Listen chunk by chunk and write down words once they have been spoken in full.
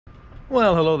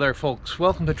Well, hello there folks.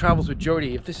 Welcome to Travels with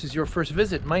Geordie. If this is your first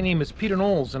visit, my name is Peter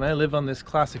Knowles and I live on this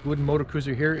classic wooden motor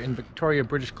cruiser here in Victoria,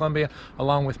 British Columbia,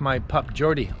 along with my pup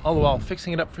Geordie, all the while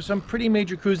fixing it up for some pretty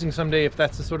major cruising someday. If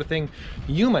that's the sort of thing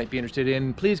you might be interested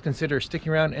in, please consider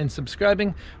sticking around and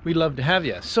subscribing. We'd love to have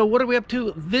you. So what are we up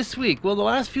to this week? Well, the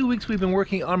last few weeks we've been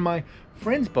working on my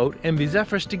friend's boat, MV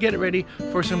Zephyrus, to get it ready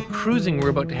for some cruising we're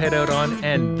about to head out on,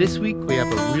 and this week we have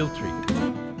a real treat.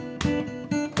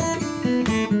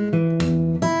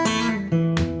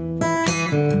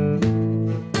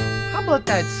 About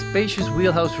that spacious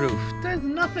wheelhouse roof. There's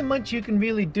nothing much you can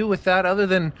really do with that other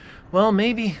than, well,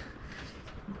 maybe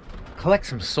collect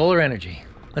some solar energy.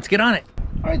 Let's get on it.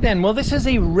 All right then, well, this is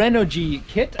a Renegade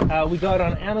kit we got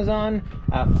on Amazon.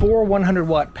 4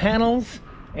 100-watt panels,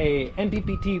 a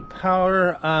MPPT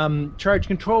power charge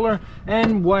controller,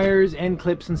 and wires and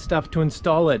clips and stuff to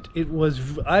install it. It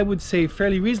was, I would say,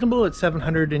 fairly reasonable at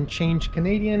 700 and change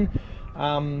Canadian.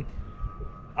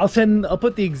 I'll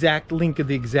put the exact link of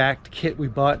the exact kit we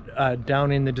bought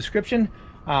down in the description.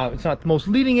 It's not the most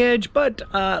leading edge, but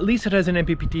at least it has an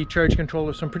MPPT charge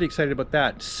controller, so I'm pretty excited about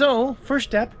that. So, first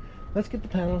step, let's get the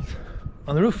panels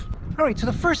on the roof. All right, so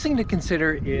the first thing to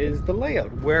consider is the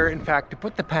layout, where in fact to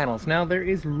put the panels. Now there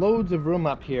is loads of room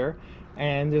up here,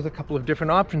 and there's a couple of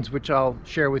different options which I'll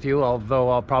share with you, although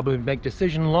I'll probably make a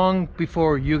decision long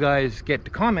before you guys get to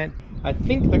comment. I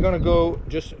think they're going to go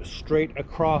just straight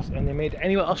across, and they made,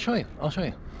 anyway, I'll show you.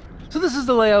 So this is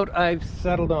the layout I've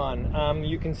settled on.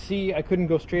 You can see I couldn't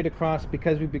go straight across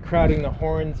because we'd be crowding the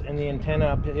horns and the antenna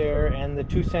up here, and the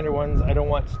two center ones I don't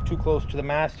want too close to the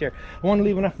mast here. I want to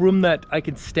leave enough room that I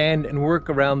could stand and work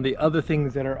around the other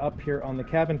things that are up here on the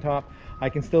cabin top. I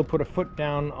can still put a foot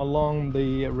down along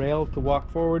the rail to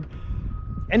walk forward.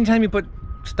 Anytime you put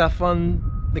stuff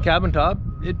on the cabin top,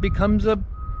 it becomes a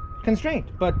constraint,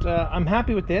 but I'm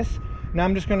happy with this. Now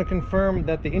I'm just going to confirm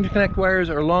that the interconnect wires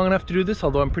are long enough to do this,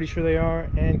 although I'm pretty sure they are,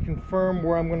 and confirm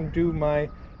where I'm going to do my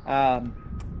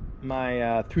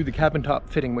through the cabin top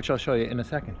fitting, which I'll show you in a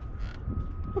second.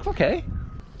 Looks okay.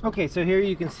 Okay, so here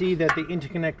you can see that the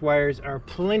interconnect wires are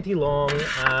plenty long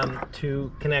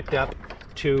to connect up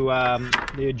to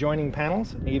the adjoining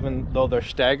panels, even though they're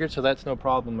staggered, so that's no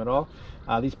problem at all.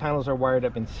 These panels are wired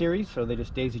up in series, so they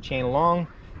just daisy chain along,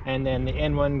 and then the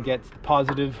end one gets the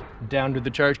positive down to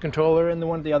the charge controller, and the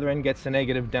one at the other end gets the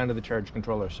negative down to the charge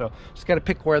controller. So just got to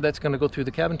pick where that's going to go through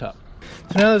the cabin top.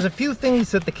 So now there's a few things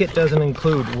that the kit doesn't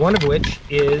include, one of which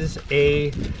is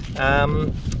a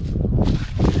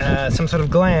some sort of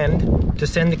gland to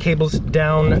send the cables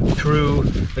down through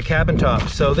the cabin top.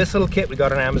 So this little kit we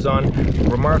got on Amazon,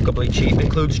 remarkably cheap,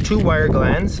 includes 2 wire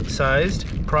glands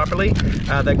sized properly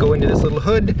that go into this little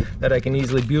hood that I can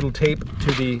easily butyl tape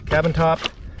to the cabin top,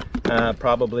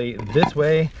 probably this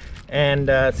way, and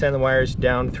send the wires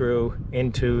down through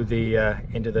into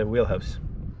the wheelhouse.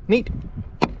 Neat.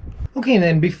 Okay, and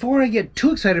then before I get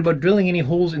too excited about drilling any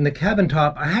holes in the cabin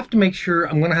top, I have to make sure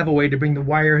I'm going to have a way to bring the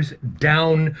wires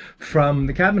down from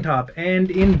the cabin top.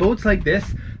 And in boats like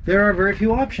this, there are very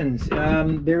few options.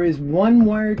 There is one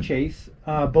wire chase,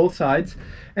 both sides,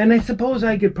 and I suppose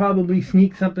I could probably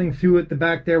sneak something through at the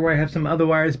back there where I have some other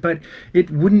wires, but it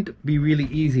wouldn't be really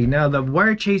easy. Now the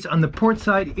wire chase on the port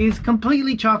side is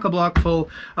completely chock-a-block full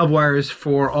of wires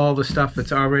for all the stuff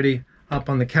that's already up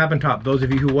on the cabin top. Those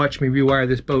of you who watch me rewire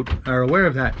this boat are aware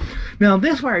of that. Now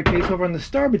this wire chase over on the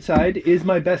starboard side is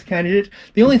my best candidate.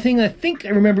 The only thing I think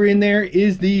I remember in there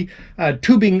is the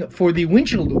tubing for the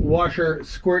windshield washer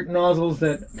squirt nozzles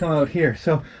that come out here.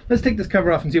 So let's take this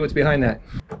cover off and see what's behind that.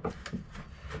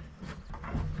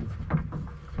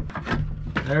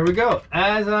 There we go.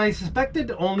 As I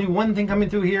suspected, only one thing coming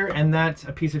through here, and that's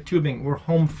a piece of tubing. We're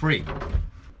home free.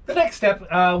 The next step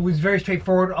was very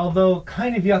straightforward, although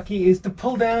kind of yucky, is to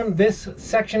pull down this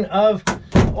section of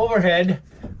overhead,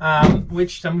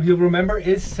 which some of you remember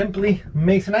is simply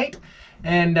masonite,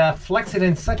 and flex it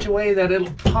in such a way that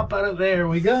it'll pop out of there.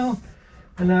 We go,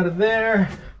 and out of there.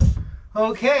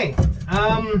 Okay,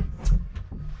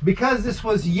 because this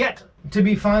was yet to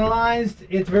be finalized,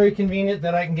 it's very convenient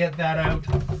that I can get that out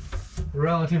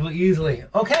relatively easily.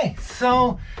 Okay,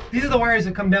 so these are the wires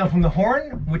that come down from the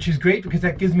horn, which is great because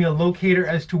that gives me a locator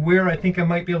as to where I think I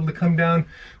might be able to come down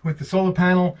with the solar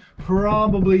panel,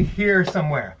 probably here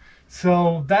somewhere.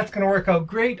 So that's going to work out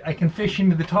great. I can fish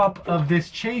into the top of this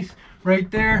chase right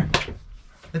there.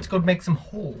 Let's go make some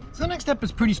holes. So the next step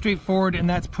is pretty straightforward, and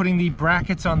that's putting the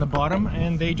brackets on the bottom,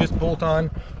 and they just bolt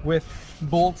on with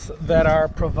bolts that are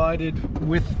provided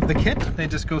with the kit. They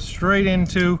just go straight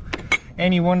into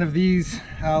any one of these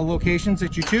locations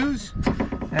that you choose,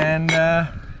 and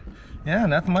yeah,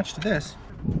 nothing much to this.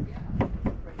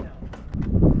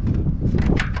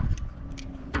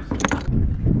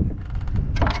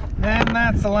 And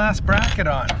that's the last bracket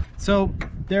on. So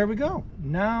there we go.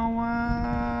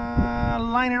 Now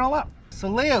line it all up. So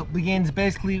layout begins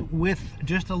basically with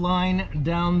just a line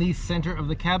down the center of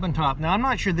the cabin top. Now I'm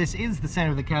not sure this is the center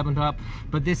of the cabin top,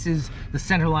 but this is the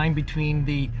center line between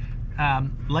the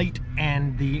light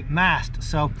and the mast.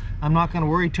 So I'm not going to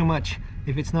worry too much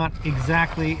if it's not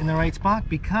exactly in the right spot,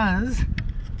 because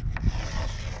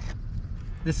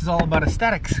this is all about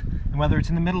aesthetics. And whether it's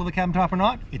in the middle of the cabin top or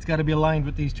not, it's got to be aligned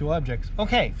with these two objects.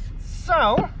 Okay,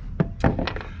 so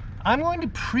I'm going to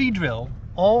pre-drill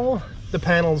all the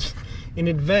panels in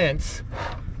advance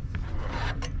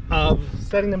of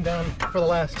setting them down for the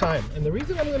last time. And the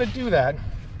reason I'm going to do that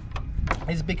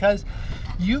is because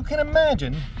you can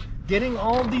imagine getting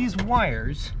all these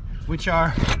wires, which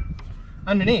are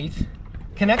underneath,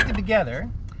 connected together,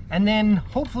 and then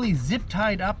hopefully zip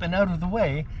tied up and out of the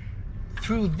way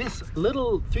through this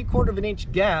little 3/4 of an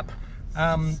inch gap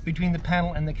between the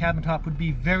panel and the cabin top would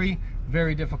be very,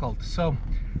 very difficult. So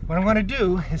what I'm going to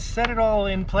do is set it all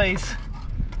in place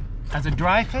as a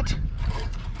dry fit,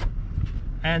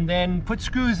 and then put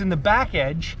screws in the back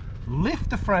edge, lift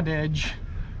the front edge,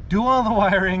 do all the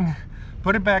wiring,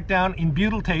 put it back down in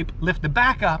butyl tape, lift the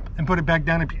back up, and put it back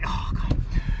down. Oh God.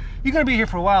 You're going to be here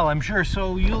for a while, I'm sure,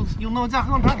 so you'll know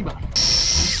exactly what I'm talking about.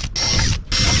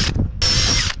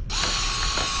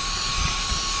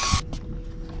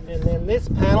 And then this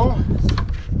panel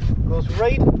goes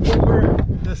right over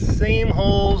the same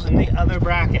holes in the other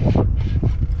bracket.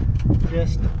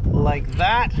 Just like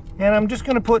that. And I'm just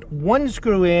going to put one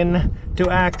screw in to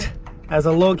act as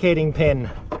a locating pin.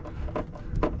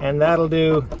 And that'll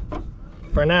do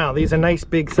for now. These are nice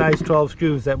big size 12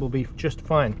 screws that will be just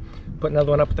fine. Put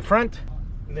another one up at the front.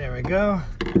 There we go.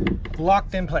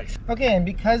 Locked in place. Okay, and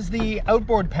because the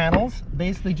outboard panels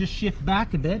basically just shift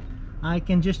back a bit, I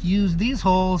can just use these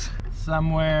holes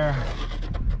somewhere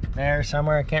there,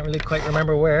 somewhere. I can't really quite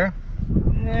remember where.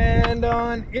 And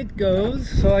on it goes.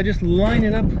 So I just line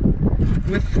it up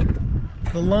with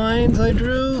the lines I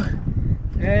drew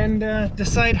and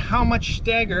decide how much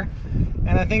stagger.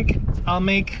 And I think I'll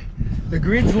make the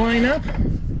grids line up,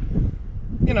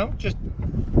 you know, just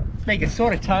make it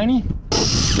sort of tiny.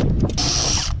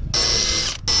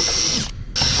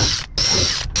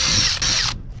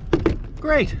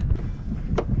 Great.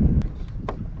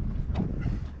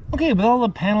 Okay, with all the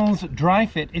panels dry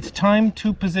fit, it's time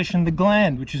to position the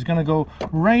gland, which is going to go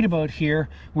right about here,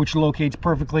 which locates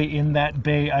perfectly in that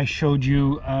bay I showed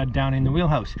you down in the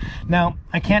wheelhouse. Now,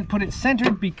 I can't put it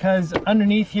centered because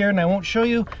underneath here, and I won't show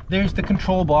you, there's the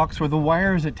control box where the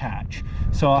wires attach.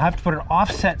 So I'll have to put it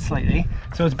offset slightly.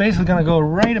 So it's basically going to go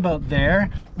right about there.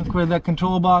 Look where the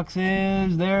control box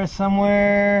is, there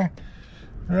somewhere,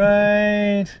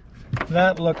 right.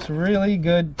 That looks really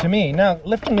good to me. Now,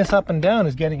 lifting this up and down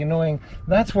is getting annoying.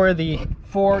 That's where the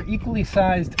 4 equally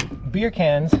sized beer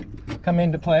cans come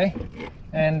into play,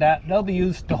 and they'll be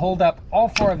used to hold up all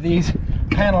 4 of these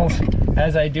panels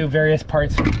as I do various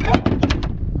parts.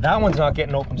 That one's not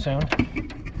getting open soon.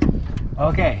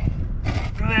 Okay,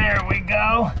 there we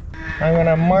go. I'm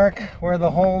gonna mark where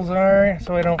the holes are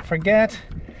so I don't forget,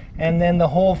 and then the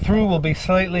hole through will be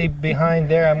slightly behind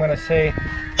there. I'm gonna say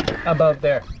about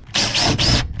there.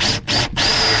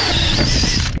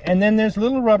 And then there's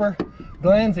little rubber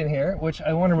glands in here, which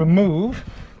I want to remove,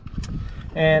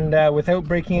 and without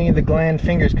breaking any of the gland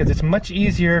fingers, because it's much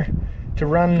easier to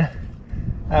run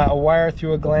a wire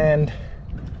through a gland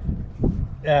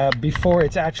before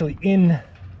it's actually in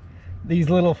these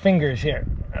little fingers here.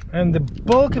 And the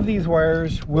bulk of these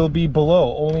wires will be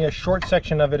below. Only a short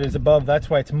section of it is above. That's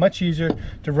why it's much easier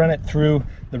to run it through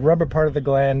the rubber part of the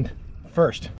gland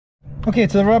first. Okay,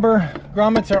 so the rubber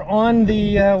grommets are on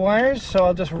the wires, so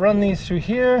I'll just run these through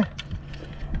here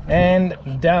and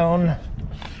down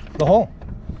the hole.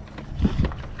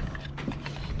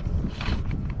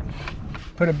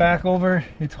 Put it back over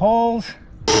its holes.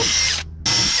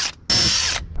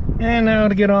 And now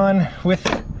to get on with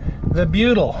the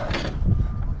butyl,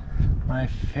 my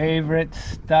favorite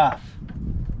stuff.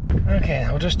 Okay,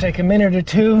 I'll just take a minute or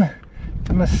two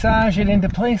to massage it into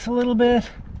place a little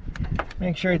bit.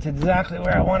 Make sure it's exactly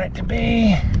where I want it to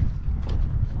be.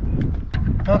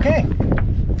 Okay.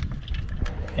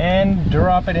 And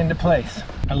drop it into place.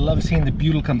 I love seeing the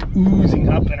butyl come oozing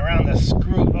up and around the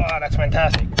screw. Oh, that's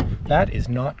fantastic. That is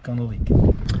not gonna leak.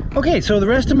 Okay, so the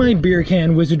rest of my beer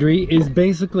can wizardry is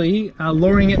basically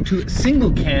lowering it to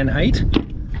single can height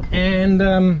and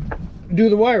do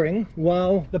the wiring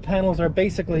while the panels are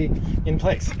basically in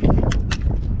place.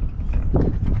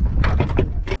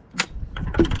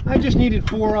 I just needed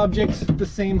 4 objects the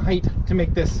same height to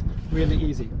make this really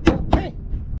easy. Okay.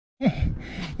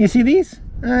 You see these?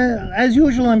 As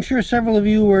usual, I'm sure several of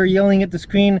you were yelling at the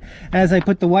screen as I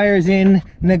put the wires in,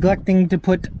 neglecting to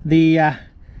put the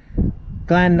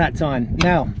gland nuts on.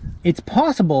 Now, it's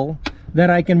possible that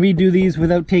I can redo these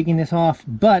without taking this off,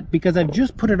 but because I've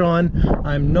just put it on,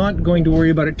 I'm not going to worry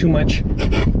about it too much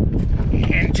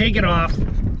and take it off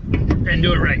and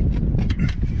do it right.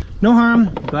 No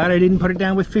harm. Glad I didn't put it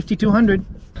down with 5200.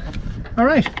 All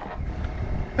right,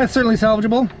 that's certainly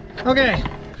salvageable. Okay,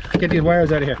 get these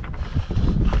wires out of here.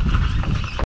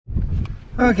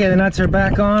 Okay, the nuts are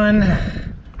back on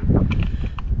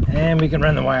and we can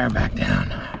run the wire back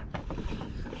down.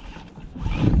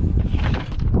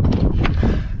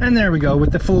 And there we go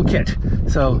with the full kit.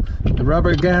 So the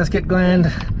rubber gasket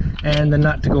gland and the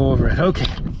nut to go over it. Okay.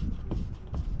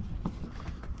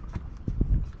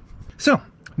 So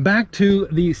back to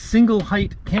the single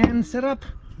height can setup.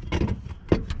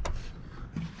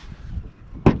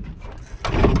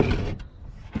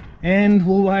 And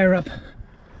we'll wire up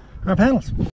our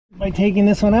panels by taking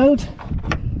this one out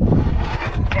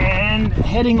and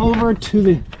heading over to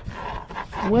the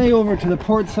way over to the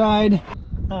port side.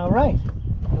 All right.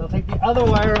 We'll take the other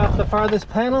wire off the farthest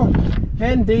panel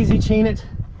and daisy chain it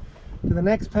to the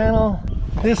next panel.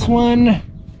 This one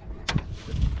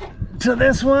to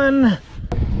this one,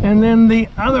 and then the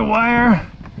other wire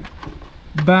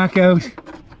back out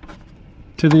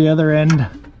to the other end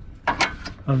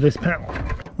of this panel.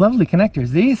 Lovely connectors,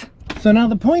 these. So now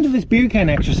the point of this beer can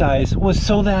exercise was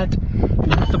so that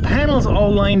the panels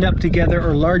all lined up together,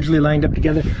 or largely lined up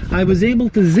together, I was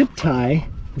able to zip tie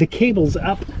the cables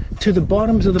up to the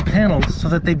bottoms of the panels so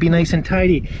that they'd be nice and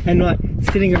tidy and not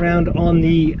sitting around on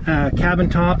the cabin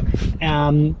top,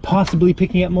 possibly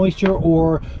picking up moisture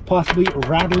or possibly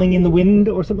rattling in the wind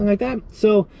or something like that.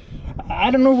 So I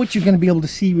don't know what you're going to be able to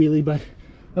see really, but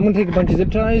I'm going to take a bunch of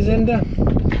zip ties and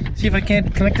see if I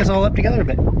can't connect this all up together a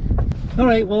bit. All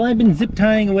right, well, I've been zip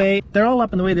tying away. They're all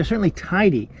up in the way. They're certainly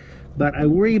tidy, but I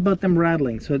worry about them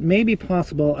rattling. So it may be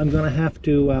possible I'm going to have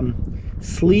to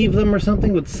sleeve them or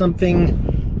something with something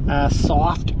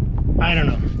soft. I don't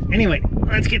know. Anyway,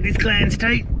 let's get these glands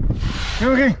tight.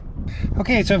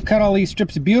 Okay, so I've cut all these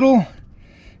strips of butyl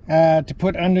to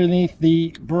put underneath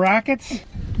the brackets.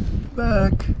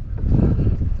 Back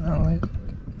all the way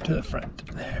to the front.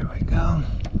 There we go.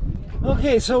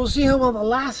 Okay, so we'll see how well the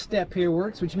last step here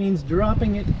works, which means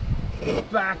dropping it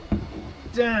back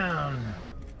down.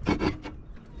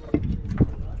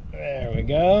 There we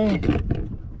go.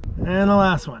 And the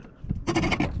last one.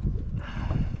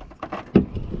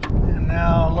 And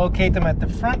now locate them at the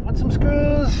front with some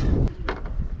screws.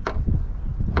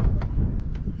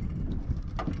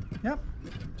 Yep,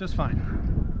 just fine.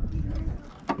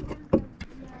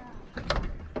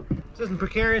 This isn't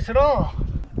precarious at all.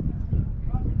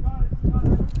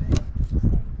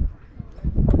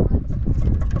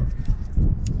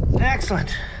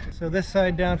 Excellent. So this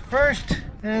side down first,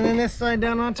 and then this side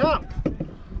down on top.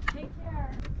 Take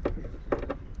care.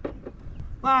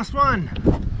 Last one.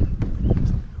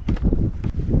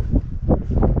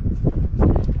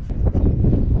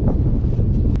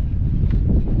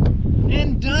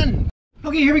 And done.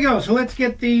 Okay, here we go. So let's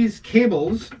get these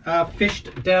cables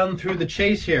fished down through the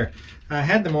chase here. I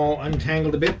had them all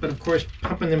untangled a bit, but of course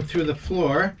pumping them through the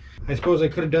floor. I suppose I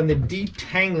could have done the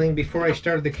detangling before I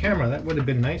started the camera. That would have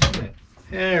been nice, wouldn't it?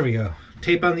 There we go.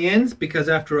 Tape on the ends, because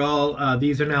after all,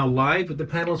 these are now live with the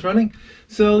panels running.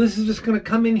 So this is just going to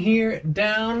come in here,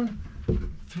 down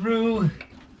through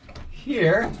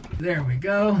here. There we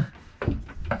go.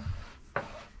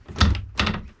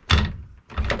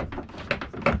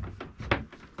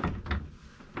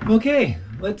 Okay,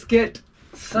 let's get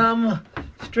some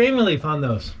strain relief on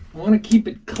those. I want to keep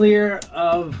it clear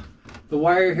of the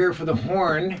wire here for the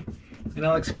horn, and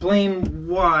I'll explain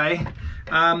why.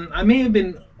 I may have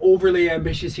been overly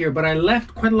ambitious here, but I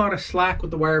left quite a lot of slack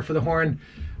with the wire for the horn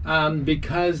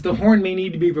because the horn may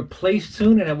need to be replaced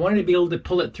soon, and I wanted to be able to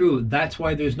pull it through. That's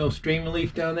why there's no strain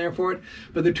relief down there for it.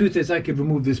 But the truth is I could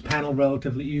remove this panel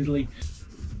relatively easily.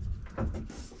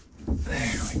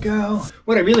 There we go.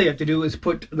 What I really have to do is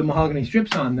put the mahogany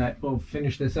strips on that will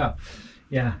finish this up.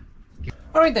 Yeah.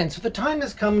 Alright then, so the time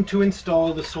has come to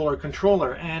install the solar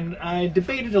controller, and I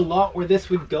debated a lot where this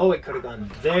would go. It could have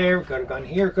gone there, it could have gone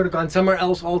here, it could have gone somewhere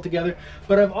else altogether,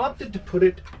 but I've opted to put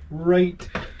it right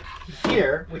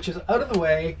here, which is out of the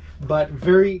way, but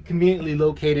very conveniently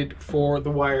located for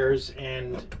the wires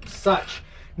and such.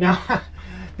 Now,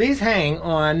 these hang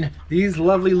on these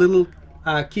lovely little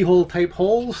keyhole type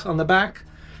holes on the back.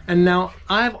 And now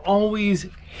I've always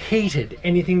hated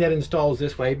anything that installs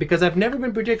this way because I've never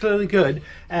been particularly good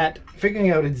at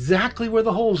figuring out exactly where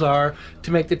the holes are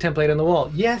to make the template on the wall.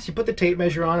 Yes, you put the tape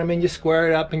measure on them and you square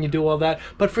it up and you do all that,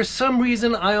 but for some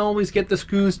reason I always get the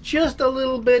screws just a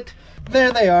little bit.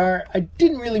 There they are. I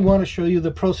didn't really want to show you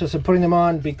the process of putting them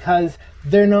on because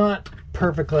they're not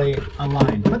perfectly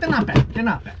aligned, but they're not bad. They're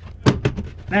not bad.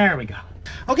 There we go.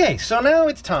 Okay, so now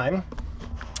it's time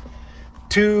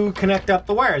to connect up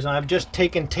the wires. And I've just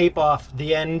taken tape off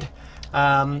the end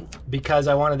because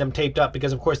I wanted them taped up,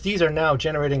 because of course these are now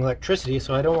generating electricity,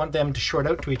 so I don't want them to short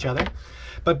out to each other.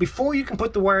 But before you can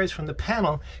put the wires from the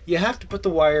panel, you have to put the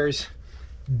wires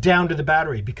down to the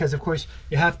battery, because of course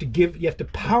you have to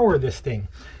power this thing.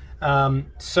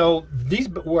 So these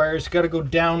wires got to go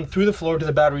down through the floor to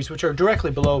the batteries, which are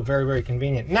directly below. Very, very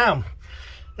convenient. Now,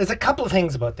 there's a couple of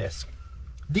things about this.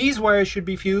 These wires should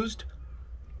be fused.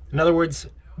 In other words,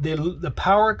 the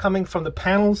power coming from the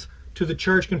panels to the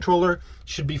charge controller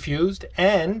should be fused,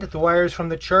 and the wires from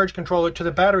the charge controller to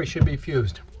the battery should be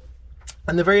fused.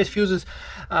 And the various fuses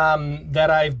that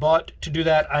I've bought to do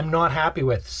that, I'm not happy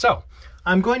with. So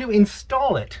I'm going to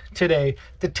install it today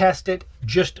to test it,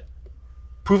 just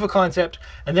proof of concept,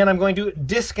 and then I'm going to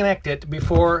disconnect it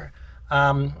before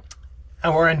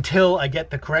or until I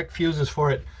get the correct fuses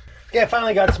for it. Yeah, I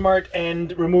finally got smart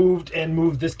and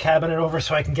moved this cabinet over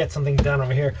so I can get something done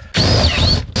over here.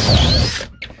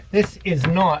 This is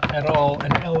not at all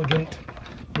an elegant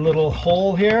little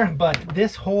hole here, but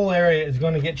this whole area is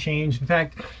going to get changed. In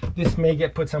fact, this may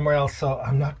get put somewhere else, so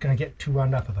I'm not going to get too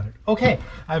wound up about it. Okay,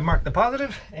 I've marked the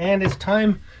positive, and it's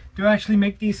time to actually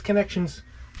make these connections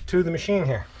to the machine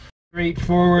here.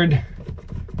 Straightforward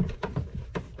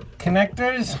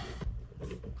connectors.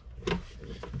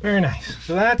 Very nice.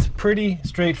 So that's pretty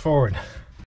straightforward.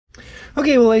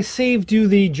 Okay, well, I saved you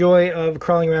the joy of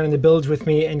crawling around in the bilge with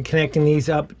me and connecting these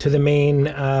up to the main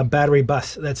battery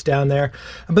bus that's down there.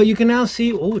 But you can now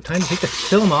see, oh, time to take the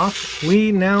film off.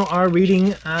 We now are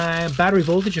reading battery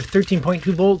voltage of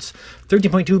 13.2 volts.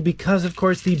 13.2 because, of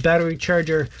course, the battery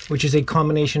charger, which is a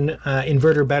combination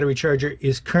inverter battery charger,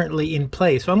 is currently in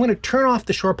play. So I'm going to turn off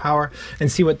the shore power and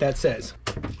see what that says.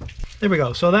 There we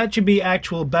go. So that should be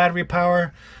actual battery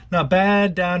power. Not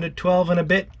bad, down to 12 and a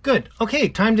bit. Good. Okay,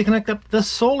 time to connect up the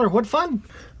solar. What fun.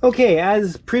 Okay,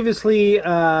 as previously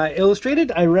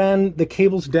illustrated, I ran the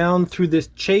cables down through this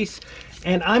chase,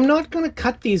 and I'm not going to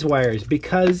cut these wires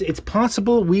because it's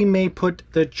possible we may put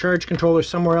the charge controller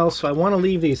somewhere else, so I want to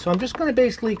leave these. So I'm just going to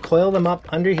basically coil them up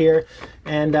under here,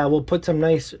 and we'll put some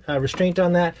nice restraint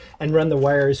on that and run the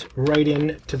wires right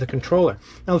in to the controller.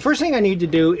 Now, the first thing I need to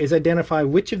do is identify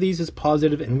which of these is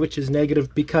positive and which is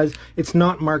negative because it's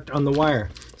not marked on the wire.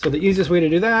 So the easiest way to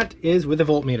do that is with a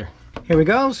voltmeter. Here we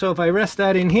go. So if I rest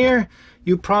that in here,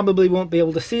 you probably won't be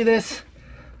able to see this.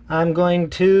 I'm going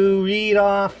to read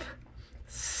off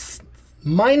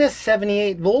minus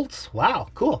 78 volts. Wow,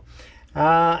 cool.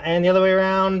 And the other way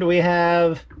around, we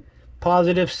have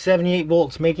positive 78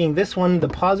 volts, making this one the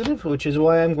positive, which is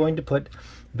why I'm going to put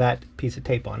that piece of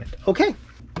tape on it. Okay.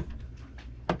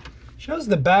 Shows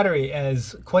the battery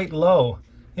as quite low.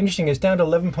 Interesting, it's down to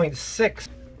 11.6.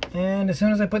 And as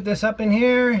soon as I put this up in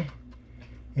here,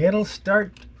 it'll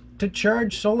start to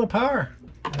charge solar power.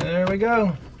 There we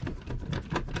go.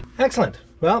 Excellent.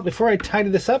 Well, before I tidy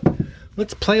this up,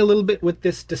 let's play a little bit with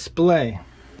this display.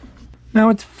 Now,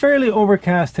 it's fairly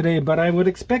overcast today, but I would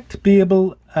expect to be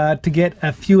able to get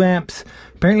a few amps.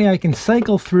 Apparently I can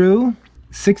cycle through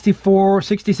 64,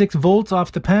 66 volts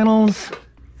off the panels,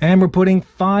 and we're putting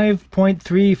 5.3,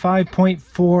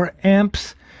 5.4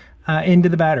 amps into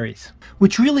the batteries,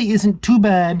 which really isn't too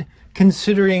bad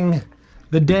considering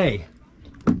the day.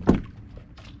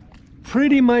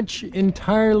 Pretty much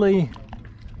entirely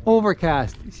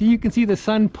overcast. See, you can see the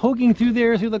sun poking through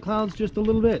there, through the clouds just a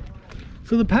little bit.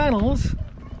 So the panels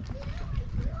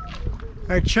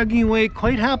are chugging away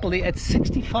quite happily at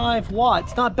 65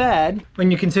 watts. Not bad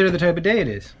when you consider the type of day it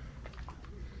is.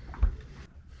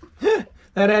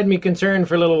 That had me concerned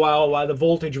for a little while why the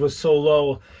voltage was so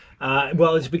low.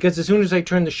 Well, it's because as soon as I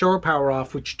turned the shore power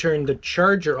off, which turned the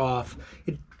charger off,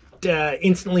 it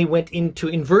instantly went into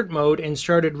invert mode and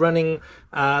started running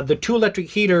the two electric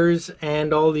heaters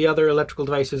and all the other electrical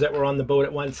devices that were on the boat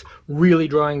at once, really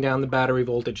drawing down the battery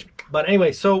voltage. But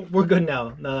anyway, so we're good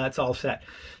now. That's all set.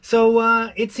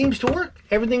 So it seems to work.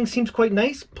 Everything seems quite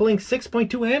nice, pulling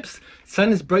 6.2 amps.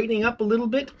 Sun is brightening up a little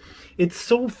bit. It's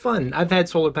so fun. I've had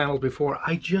solar panels before.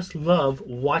 I just love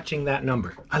watching that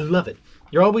number. I love it.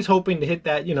 You're always hoping to hit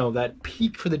that, you know, that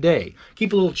peak for the day.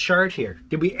 Keep a little chart here.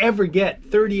 Did we ever get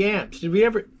 30 amps? Did we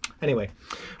ever? Anyway,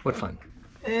 what fun.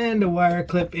 And a wire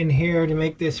clip in here to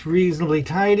make this reasonably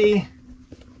tidy.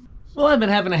 Well, I've been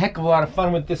having a heck of a lot of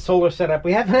fun with this solar setup.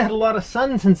 We haven't had a lot of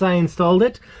sun since I installed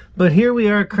it, but here we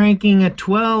are cranking at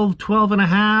 12 and a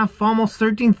half, almost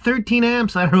 13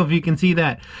 amps. I don't know if you can see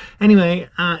that. Anyway,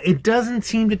 it doesn't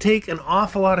seem to take an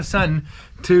awful lot of sun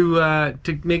to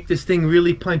make this thing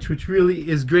really punch, which really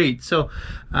is great. So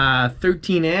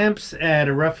 13 amps at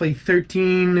a roughly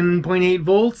 13.8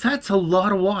 volts, that's a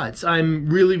lot of watts. I'm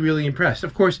really impressed.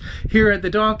 Of course, here at the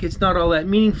dock, it's not all that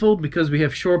meaningful because we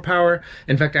have shore power.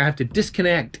 In fact, I have to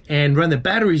disconnect and run the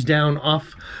batteries down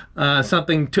off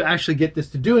something to actually get this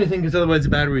to do anything, because otherwise the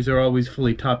batteries are always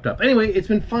fully topped up. Anyway, it's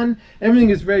been fun.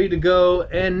 Everything is ready to go,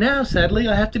 and now sadly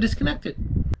I have to disconnect it.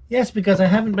 Yes, because I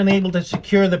haven't been able to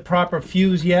secure the proper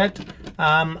fuse yet.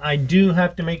 I do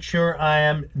have to make sure I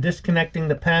am disconnecting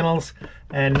the panels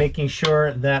and making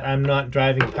sure that I'm not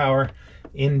driving power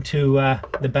into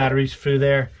the batteries through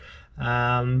there.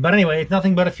 But anyway, it's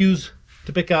nothing but a fuse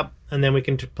to pick up, and then we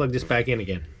can plug this back in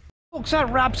again. Folks, that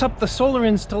wraps up the solar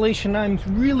installation. I'm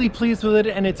really pleased with it,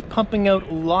 and it's pumping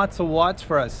out lots of watts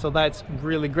for us, so that's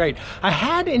really great. I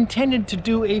had intended to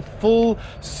do a full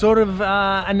sort of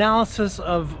analysis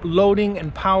of loading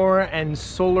and power and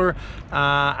solar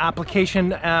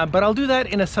application, but I'll do that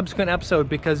in a subsequent episode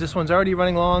because this one's already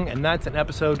running long, and that's an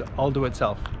episode all to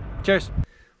itself. Cheers.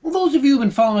 Well, those of you who've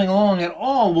been following along at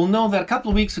all will know that a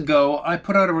couple of weeks ago I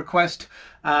put out a request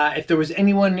if there was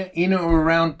anyone in or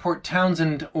around Port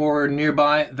Townsend or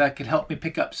nearby that could help me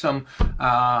pick up some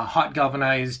hot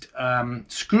galvanized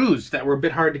screws that were a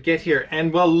bit hard to get here.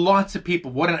 And well, lots of people,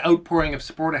 what an outpouring of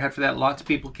support I had for that. Lots of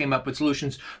people came up with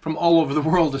solutions from all over the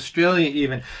world, Australia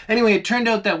even. Anyway, it turned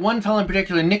out that one fellow in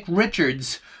particular, Nick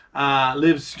Richards,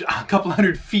 lives a couple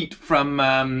hundred feet from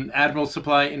Admiral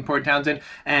Supply in Port Townsend,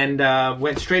 and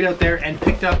went straight out there and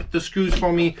picked up the screws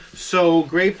for me. So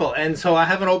grateful. And so I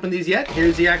haven't opened these yet.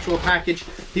 Here's the actual package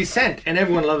he sent, and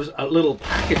everyone loves a little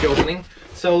package opening.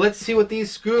 So let's see what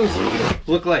these screws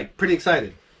look like. Pretty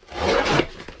excited.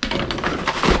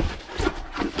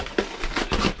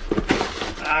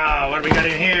 What do we got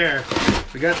in here?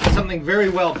 We got something very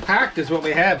well packed is what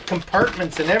we have.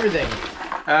 Compartments and everything.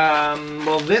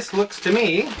 Well, this looks to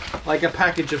me like a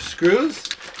package of screws.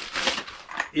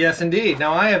 Yes, indeed.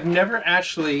 Now, I have never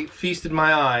actually feasted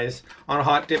my eyes on a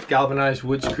hot dip galvanized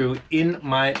wood screw in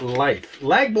my life.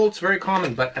 Lag bolts, very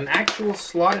common, but an actual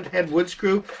slotted head wood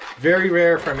screw, very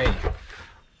rare for me.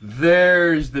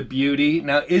 There's the beauty.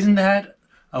 Now, isn't that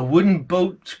a wooden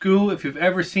boat screw? If you've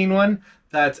ever seen one,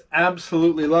 that's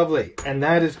absolutely lovely. And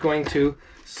that is going to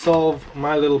solve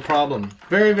my little problem.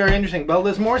 Very interesting. Well,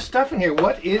 there's more stuff in here.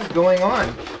 What is going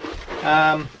on?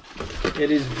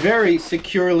 It is very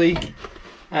securely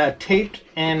taped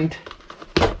and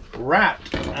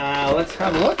wrapped. Let's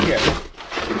have a look here.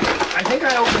 I think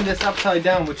I opened this upside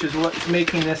down, which is what's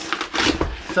making this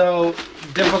so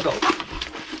difficult.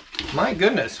 My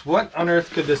goodness, what on earth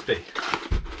could this be?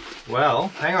 Well,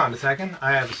 hang on a second.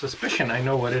 I have a suspicion I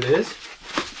know what it is.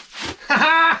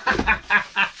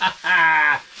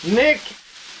 Nick,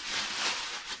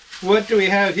 what do we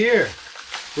have here?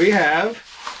 We have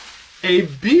a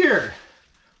beer.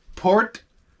 Port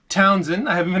Townsend,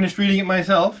 I haven't finished reading it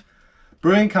myself,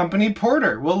 Brewing Company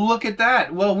Porter. Well, look at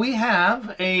that. Well, we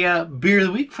have a beer of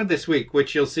the week for this week,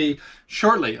 which you'll see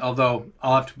shortly, although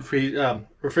I'll have to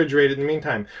refrigerate it in the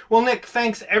meantime. Well, Nick,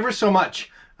 thanks ever so much.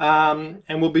 And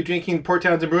we'll be drinking Port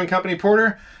Townsend Brewing Company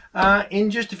Porter in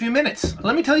just a few minutes.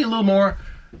 Let me tell you a little more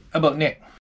about Nick.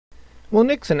 Well,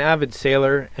 Nick's an avid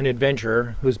sailor and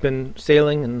adventurer who's been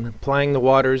sailing and plying the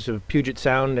waters of Puget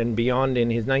Sound and beyond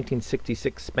in his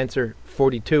 1966 Spencer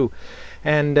 42.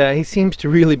 And he seems to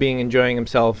really be enjoying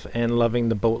himself and loving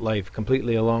the boat life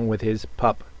completely, along with his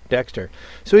pup, Dexter.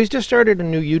 So he's just started a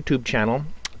new YouTube channel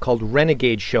called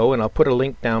Renegade Show, and I'll put a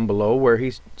link down below, where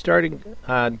he's starting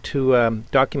to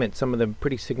document some of the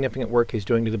pretty significant work he's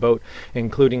doing to the boat,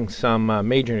 including some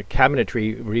major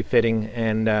cabinetry refitting.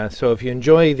 And so if you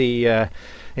enjoy the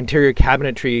interior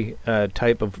cabinetry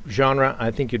type of genre, I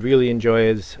think you'd really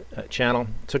enjoy his channel.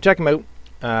 So check him out.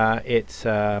 It's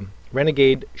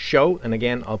Renegade Show, and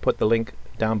again, I'll put the link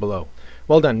down below.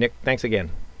 Well done, Nick. Thanks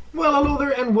again. Well, hello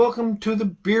there, and welcome to the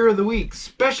Beer of the Week.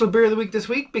 Special Beer of the Week this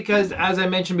week because, as I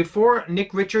mentioned before,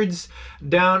 Nick Richards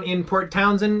down in Port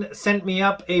Townsend sent me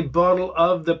up a bottle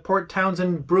of the Port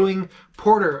Townsend Brewing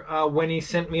Porter when he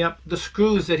sent me up the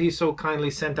screws that he so kindly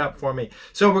sent up for me.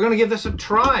 So we're going to give this a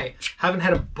try. Haven't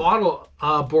had a bottle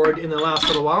board in the last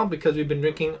little while because we've been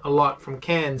drinking a lot from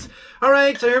cans. All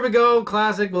right, so here we go.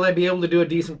 Classic. Will I be able to do a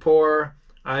decent pour?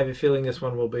 I have a feeling this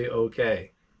one will be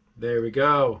okay. There we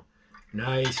go.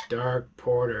 Nice dark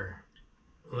porter.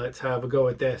 let's have a go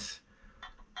at this.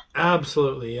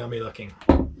 Absolutely yummy looking.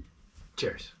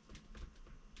 Cheers.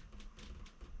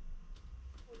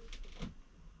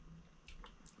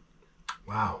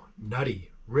 Wow,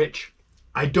 nutty, rich.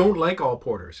 I don't like all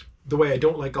porters, the way I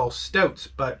don't like all stouts,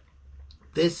 but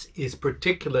this is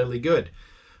particularly good.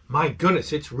 My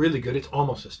goodness, it's really good. It's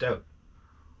almost a stout.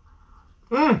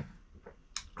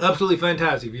 Absolutely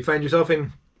fantastic. If you find yourself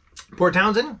in Port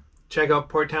Townsend, check out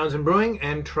Port Townsend Brewing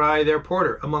and try their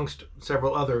porter, amongst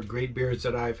several other great beers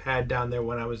that I've had down there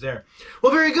when I was there.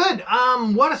 Well, very good.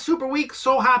 What a super week.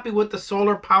 So happy with the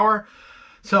solar power.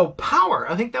 So power,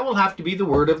 I think that will have to be the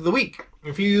word of the week.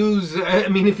 If you use,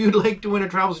 if you'd like to win a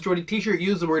Travels with Geordie t-shirt,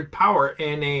 use the word power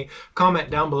in a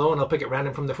comment down below and I'll pick it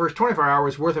random from the first 24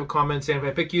 hours worth of comments. And if I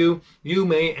pick you, you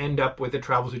may end up with a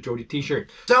Travels with Geordie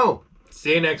t-shirt. So,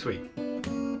 see you next week.